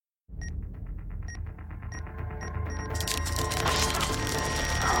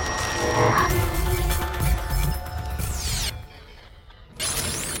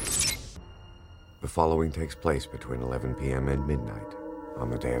The following takes place between 11 p.m. and midnight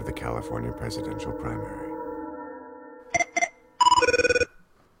on the day of the California presidential primary.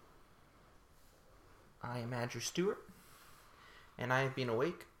 I am Andrew Stewart, and I have been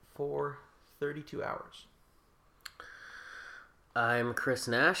awake for 32 hours. I'm Chris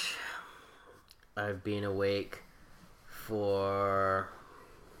Nash. I've been awake for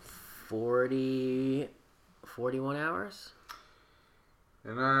 41 hours.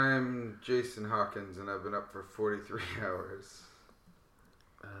 And I'm Jason Hawkins, and I've been up for 43 hours.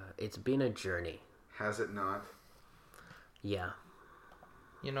 It's been a journey. Has it not? Yeah.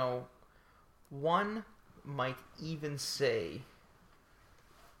 You know, one might even say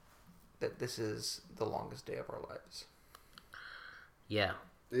that this is the longest day of our lives. Yeah.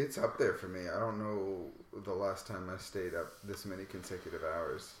 It's up there for me. I don't know the last time I stayed up this many consecutive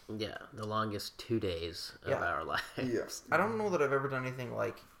hours. Yeah, the longest 2 days of our lives. Yeah. I don't know that I've ever done anything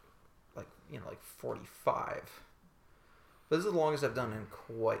like 45. But this is the longest I've done in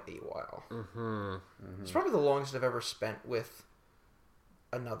quite a while. Mm-hmm. It's probably the longest I've ever spent with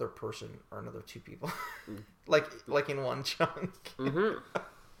another person or another two people. like in one chunk. Mm-hmm.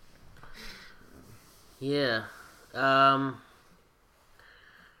 Yeah.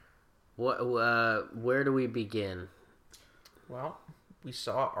 Where do we begin? Well, we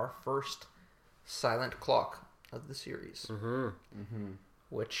saw our first silent clock of the series,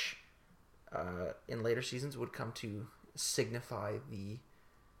 which in later seasons would come to signify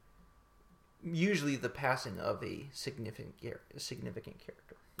usually the passing of a significant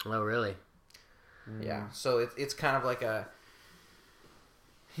character. Oh, really? Yeah, so it's kind of like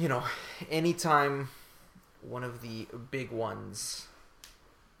anytime one of the big ones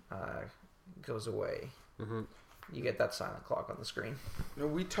goes away, you get that silent clock on the screen. No,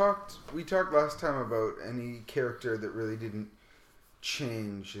 we talked last time about any character that really didn't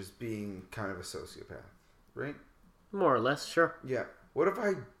change as being kind of a sociopath, right? More or less, sure. Yeah. What if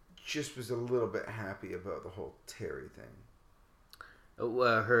I just was a little bit happy about the whole Teri thing?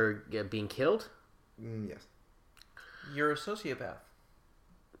 Her being killed? Yes. You're a sociopath.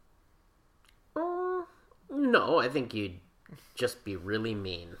 No, I think you'd just be really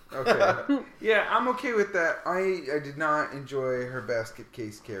mean. Okay. Yeah, I'm okay with that. I did not enjoy her basket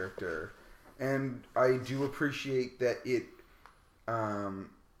case character. And I do appreciate that it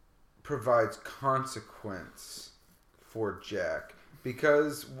provides consequence for Jack.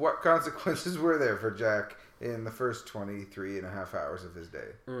 Because what consequences were there for Jack in the first 23 and a half hours of his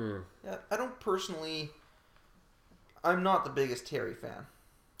day? Yeah, I'm not the biggest Teri fan.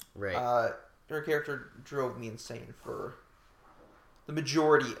 Right. Her character drove me insane for the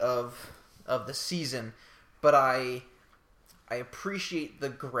majority of the season, but I appreciate the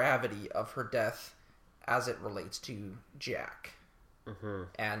gravity of her death as it relates to Jack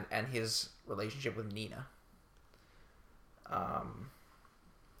and his relationship with Nina.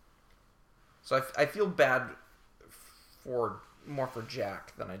 So I feel bad more for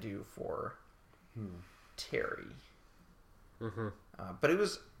Jack than I do for Teri. But it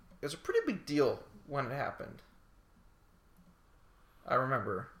was a pretty big deal when it happened. I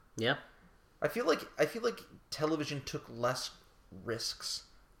remember. Yeah. I feel like television took less risks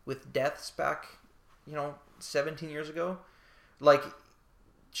with deaths back, 17 years ago. Like,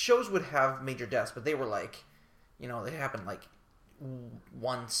 shows would have major deaths, but they were like, they happened like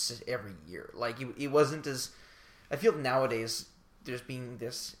once every year. Like, it wasn't as... I feel nowadays there's being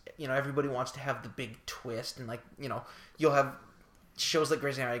this, everybody wants to have the big twist, and like, you'll have shows like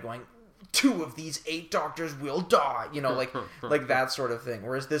Grey's Anatomy going, 2 of these 8 doctors will die, like that sort of thing.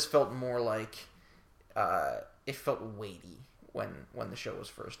 Whereas this felt more like, it felt weighty when the show was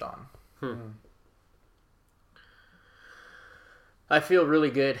first on. I feel really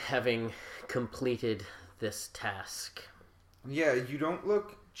good having completed this task. Yeah, you don't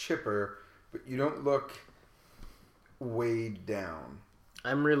look chipper, but you don't look weighed down.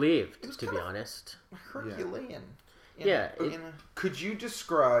 I'm relieved, to be honest. Herculean. Yeah. Could you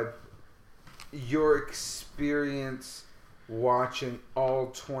describe your experience watching all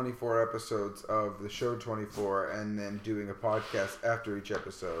 24 episodes of the show 24 and then doing a podcast after each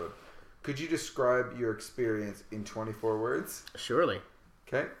episode? Could you describe your experience in 24 words? Surely.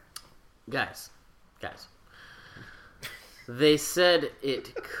 Okay. Guys. They said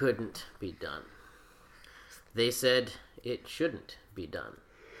it couldn't be done. They said it shouldn't be done.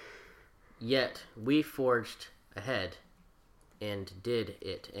 Yet we forged ahead and did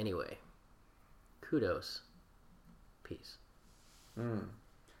it anyway. Kudos. Peace.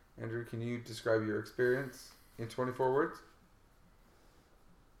 Andrew, can you describe your experience in 24 words?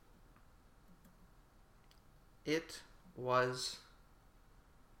 It was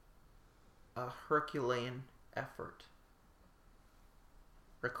a herculean effort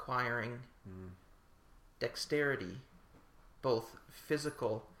requiring dexterity, both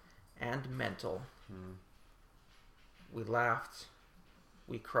physical and mental. We laughed.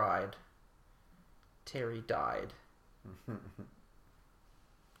 We cried. Teri died.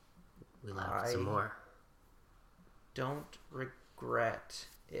 We laughed some more. Don't regret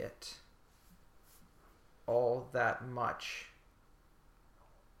it all that much.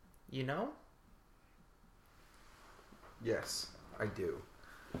 You know? Yes, I do.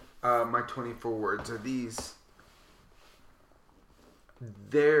 My 24 words are these.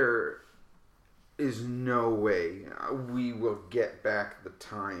 There is no way we will get back the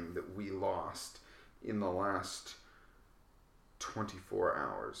time that we lost in the last 24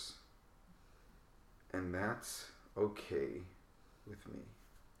 hours. And that's okay with me.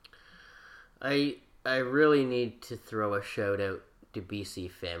 I really need to throw a shout out to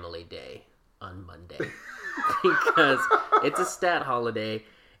BC Family Day on Monday. Because it's a stat holiday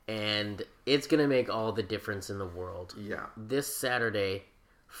and it's going to make all the difference in the world. Yeah. This Saturday,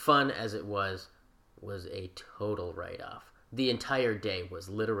 fun as it was a total write-off. The entire day was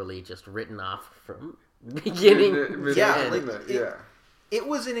literally just written off from beginning to end. It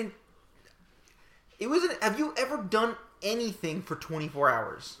was an... Have you ever done anything for 24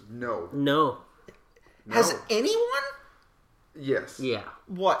 hours? No. Has anyone? Yes. Yeah.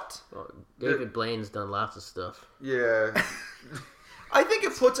 What? Well, David Blaine's done lots of stuff. Yeah. I think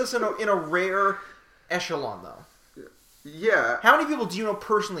it puts us in a rare echelon, though. Yeah. How many people do you know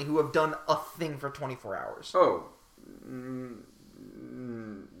personally who have done a thing for 24 hours? Oh.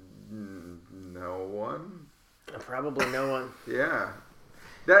 No one? Probably no one. Yeah.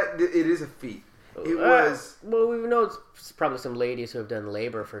 It is a feat. It was... Well, we know it's probably some ladies who have done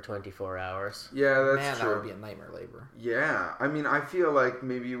labor for 24 hours. Yeah, that's Man, true. that would be a nightmare labor. Yeah. I mean, I feel like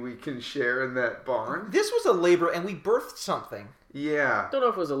maybe we can share in that bond. This was a labor, and we birthed something. Yeah. I don't know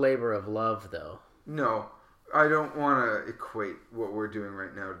if it was a labor of love, though. No. I don't want to equate what we're doing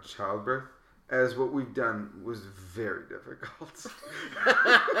right now to childbirth, as what we've done was very difficult.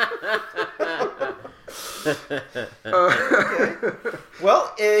 Okay.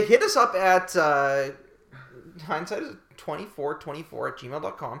 Well, hit us up at Hindsight is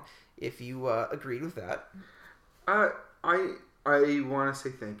 2424@gmail.com if you agreed with that. I want to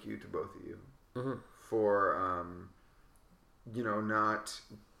say thank you to both of you for not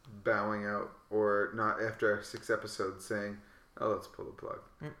bowing out or not after 6 episodes saying, "Oh, let's pull the plug."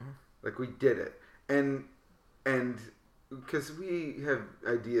 Like, we did it, and because we have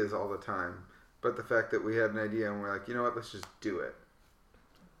ideas all the time, but the fact that we had an idea and we're like, you know what, let's just do it.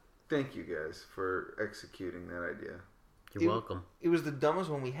 Thank you guys for executing that idea. You're welcome. It was the dumbest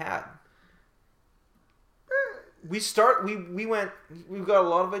one we had. We've got a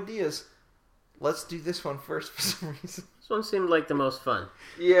lot of ideas. Let's do this one first for some reason. This one seemed like the most fun.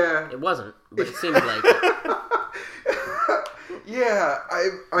 Yeah. It wasn't, but it seemed like it. Yeah,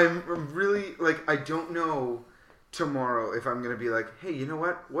 I'm really, like, I don't know tomorrow if I'm going to be like, hey, you know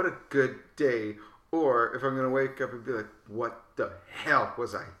what a good day, or if I'm going to wake up and be like, what the hell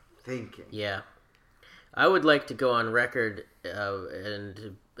was I thinking? Yeah. I would like to go on record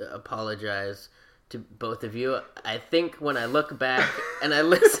and apologize to both of you. I think when I look back and I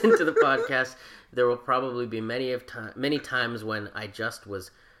listen to the podcast, there will probably be many times when I just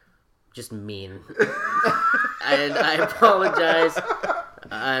was just mean. And I apologize.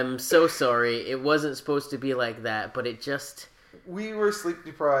 I'm so sorry. It wasn't supposed to be like that, but it just... We were sleep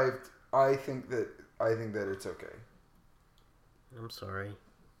deprived. I think that it's okay. I'm sorry.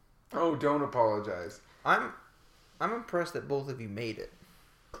 Oh, don't apologize. I'm impressed that both of you made it.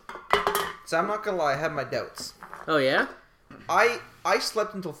 So I'm not gonna lie, I had my doubts. Oh, yeah? I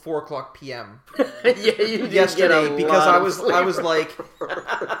slept until 4:00 p.m. Yeah, you did yesterday get a because lot I of was sleep. like,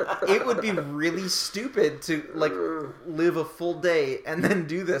 it would be really stupid to like live a full day and then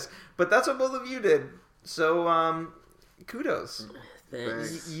do this. But that's what both of you did. So kudos.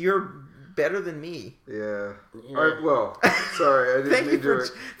 Thanks. You're better than me. Yeah. Yeah. All right, well, sorry, I didn't Thank you mean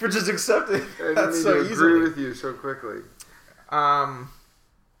to... for just accepting I didn't that mean so to easily. agree with you so quickly. Wow,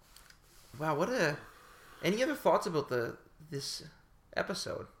 any other thoughts about this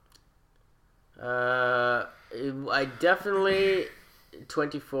episode? I definitely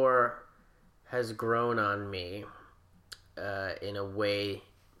 24 has grown on me in a way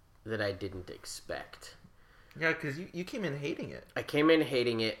that I didn't expect. Yeah, because you came in hating it. I came in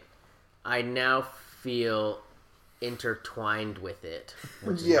hating it. I now feel intertwined with it,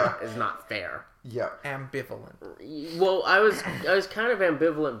 which Yeah. is not fair. Yeah. Ambivalent. Well, I was kind of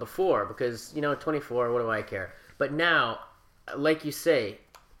ambivalent before because 24. What do I care? But now, like you say,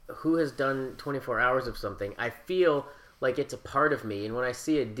 who has done 24 hours of something? I feel like it's a part of me, and when I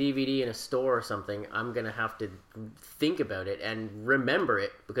see a DVD in a store or something, I'm gonna have to think about it and remember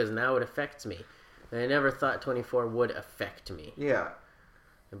it because now it affects me. And I never thought 24 would affect me, Yeah.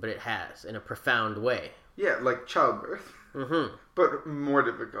 but it has in a profound way. Yeah, like childbirth. Mm-hmm. But more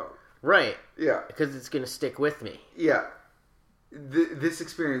difficult. Right. Yeah. Because it's gonna stick with me. Yeah. This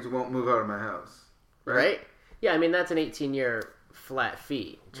experience won't move out of my house. Right? Yeah, I mean that's an 18-year flat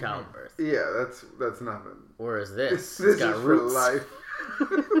fee, childbirth. Yeah, that's nothing. Whereas this This got is roots. for life.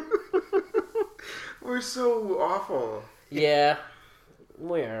 We're so awful. Yeah,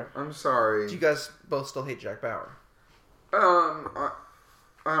 we are. I'm sorry. Do you guys both still hate Jack Bauer?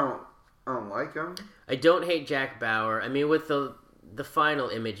 I don't like him. I don't hate Jack Bauer. I mean, with the final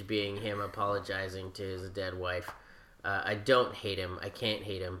image being him apologizing to his dead wife, I don't hate him. I can't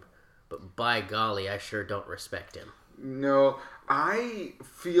hate him. But by golly, I sure don't respect him. No, I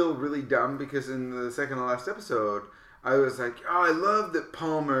feel really dumb because in the second to last episode, I was like, oh, I love that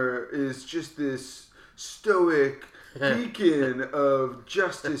Palmer is just this stoic beacon of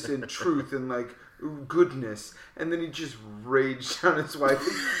justice and truth and like goodness, and then he just raged on his wife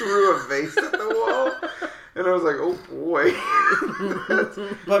and threw a vase at the wall, and I was like, oh boy.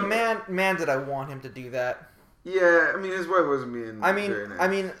 But man, did I want him to do that. Yeah, I mean, his wife wasn't being very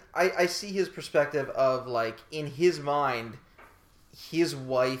nice. I see his perspective of, like, in his mind, his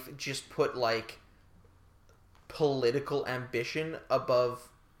wife just put, like, political ambition above,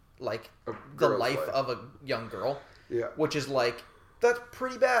 like, the life of a young girl. Yeah. Which is, like, that's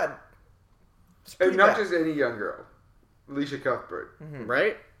pretty bad. It's And pretty not bad. just any young girl. Alicia Cuthbert,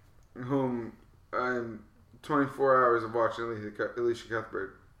 Right? whom I'm 24 hours of watching Alicia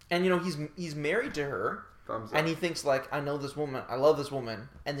Cuthbert. And, he's married to her. Thumbs up. And he thinks, like, I know this woman, I love this woman,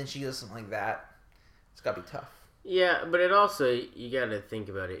 and then she does something like that. It's gotta be tough. Yeah, but it also, you gotta think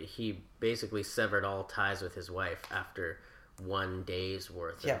about it, he basically severed all ties with his wife after one day's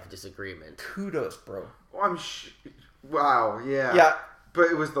worth of disagreement. Kudos, bro. Oh, wow, yeah. Yeah. But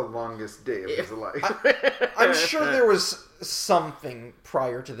it was the longest day of his life. I'm sure there was something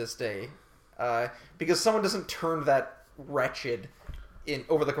prior to this day. Because someone doesn't turn that wretched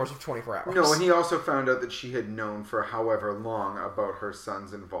over the course of 24 hours. No, and he also found out that she had known for however long about her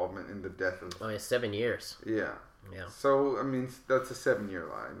son's involvement in the death of... Oh, yeah, 7 years. Yeah. Yeah. So, I mean, that's a 7-year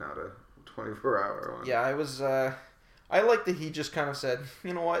lie, not a 24-hour one. Yeah, I like that he just kind of said,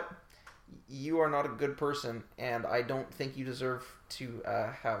 you know what? You are not a good person, and I don't think you deserve to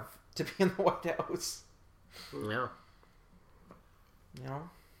have to be in the White House. Yeah.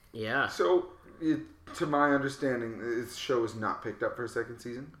 Yeah. So, to my understanding, this show is not picked up for a second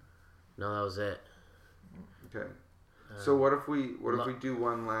season? No, that was it. Okay. So what if we do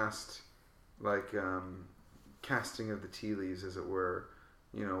one last, like, casting of the tea leaves, as it were?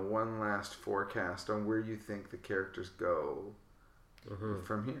 One last forecast on where you think the characters go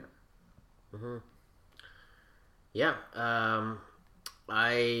from here. Mm-hmm. Yeah.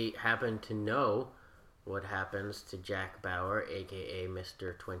 I happen to know what happens to Jack Bauer, a.k.a.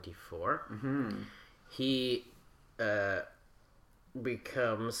 Mr. 24. Mm-hmm. He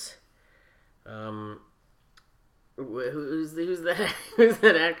becomes... who's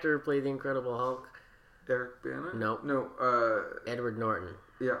that actor who played the Incredible Hulk? Eric Bana? No. Edward Norton.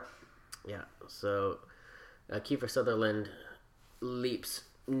 Yeah. Yeah. So Kiefer Sutherland leaps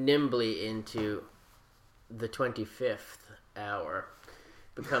nimbly into the 25th hour,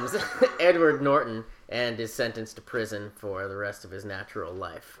 becomes Edward Norton, and is sentenced to prison for the rest of his natural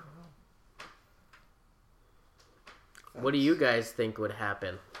life. What do you guys think would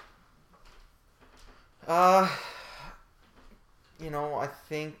happen? I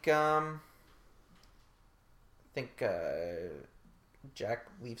think Jack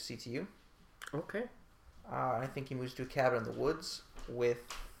leaves CTU. Okay. I think he moves to a cabin in the woods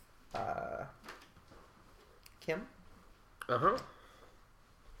with Kim. Uh-huh.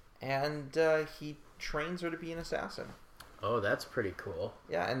 And he trains her to be an assassin. Oh, that's pretty cool.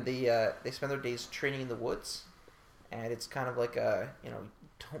 Yeah, and they spend their days training in the woods. And it's kind of like a,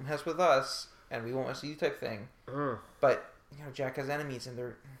 don't mess with us, and we won't mess with you type thing. But, Jack has enemies, and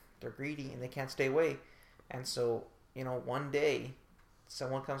they're greedy, and they can't stay away. And so, one day,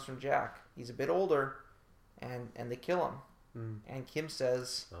 someone comes from Jack. He's a bit older, and they kill him. And Kim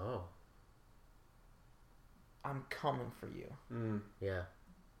says, Oh. I'm coming for you. Yeah.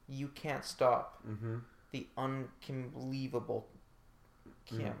 You can't stop Mm-hmm. the unbelievable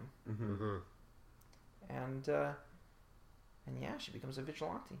Kim. Mm-hmm. And And yeah, she becomes a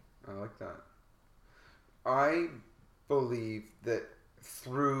vigilante. I like that. I believe that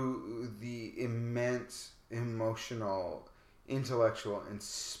through the immense emotional, intellectual, and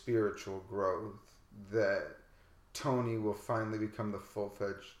spiritual growth that Tony will finally become the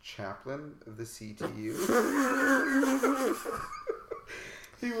full-fledged chaplain of the CTU.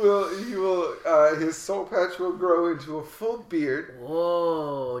 He will, his soul patch will grow into a full beard.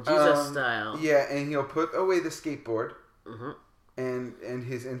 Whoa, Jesus style. Yeah, and he'll put away the skateboard Mm-hmm. and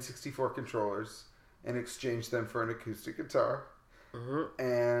his N64 controllers and exchange them for an acoustic guitar. Mm-hmm.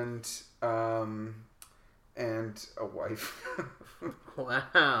 And a wife.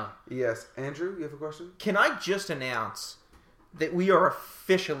 Wow. Yes. Andrew, you have a question? Can I just announce that we are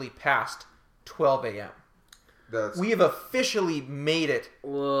officially past 12 a.m.? We have officially made it.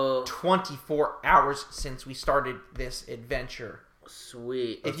 Whoa. 24 hours since we started this adventure.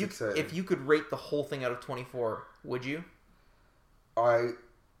 Sweet. If you could rate the whole thing out of 24, would you?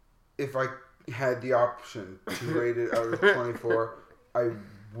 If I had the option to rate it out of 24, I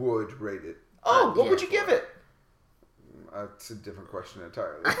would rate it. Oh, what would you give it? That's a different question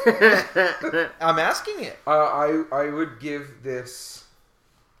entirely. I'm asking it. I would give this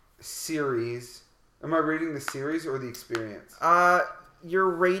series... Am I rating the series or the experience? You're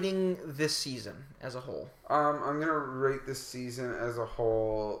rating this season as a whole. I'm going to rate this season as a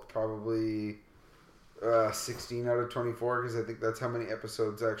whole probably 16 out of 24 because I think that's how many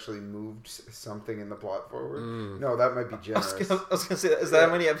episodes actually moved something in the plot forward. No, that might be generous. I was going to say, is that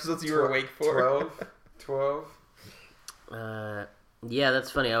how many episodes you were awake for? 12? Yeah,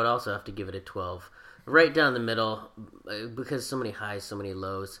 that's funny. I would also have to give it a 12. Right down the middle because so many highs, so many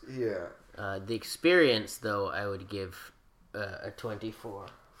lows. Yeah. The experience, though, I would give a 24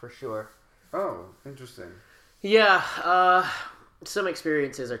 for sure. Oh, interesting. Yeah, some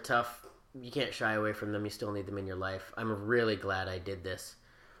experiences are tough. You can't shy away from them. You still need them in your life. I'm really glad I did this.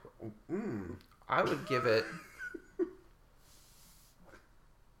 I would give it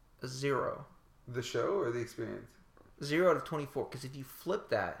a 0. The show or the experience? 0 out of 24. Because if you flip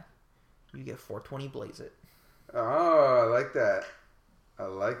that, you get 420 Blaze It. Oh, I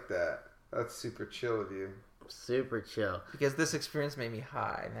like that. That's super chill of you. Super chill. Because this experience made me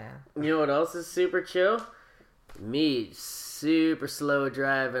high, man. You know what else is super chill? Me super slow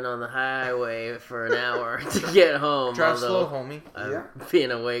driving on the highway for an hour to get home. Drive slow, homie. I've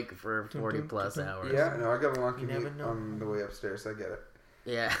been awake for 40 plus hours. Yeah, no, I got a long commute know. on the way upstairs. I get it.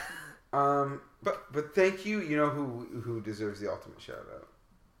 Yeah. But thank you. You know who deserves the ultimate shout out?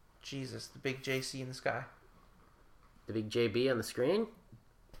 Jesus, the big JC in the sky. The big JB on the screen?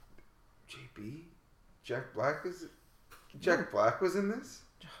 JB? Jack Black was in this?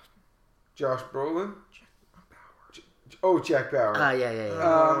 Josh Brolin? Jack Bauer.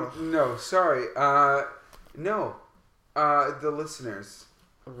 Yeah. No, sorry. No. The listeners.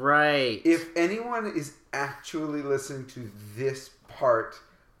 Right. If anyone is actually listening to this part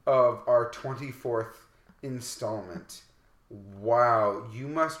of our 24th installment, wow, you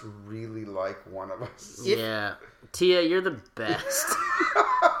must really like one of us. Yeah. Tia, you're the best.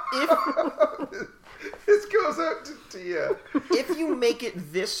 This goes out to Tia. If you make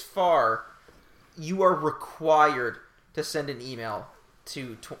it this far, you are required to send an email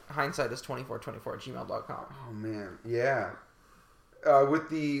to hindsightis2424@gmail.com. Oh man, yeah. With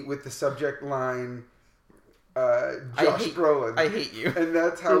the subject line, Josh Brolin. I hate you. And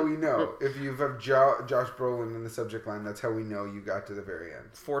that's how we know. If you have Josh Brolin in the subject line, that's how we know you got to the very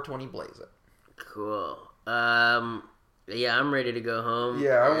end. 420 Blaze It. Cool. Yeah, I'm ready to go home.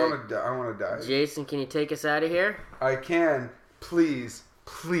 Yeah, I want to die. Jason, can you take us out of here? I can. Please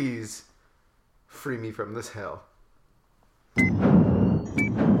free me from this hell. Baby,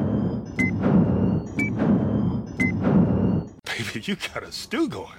 you got a stew going.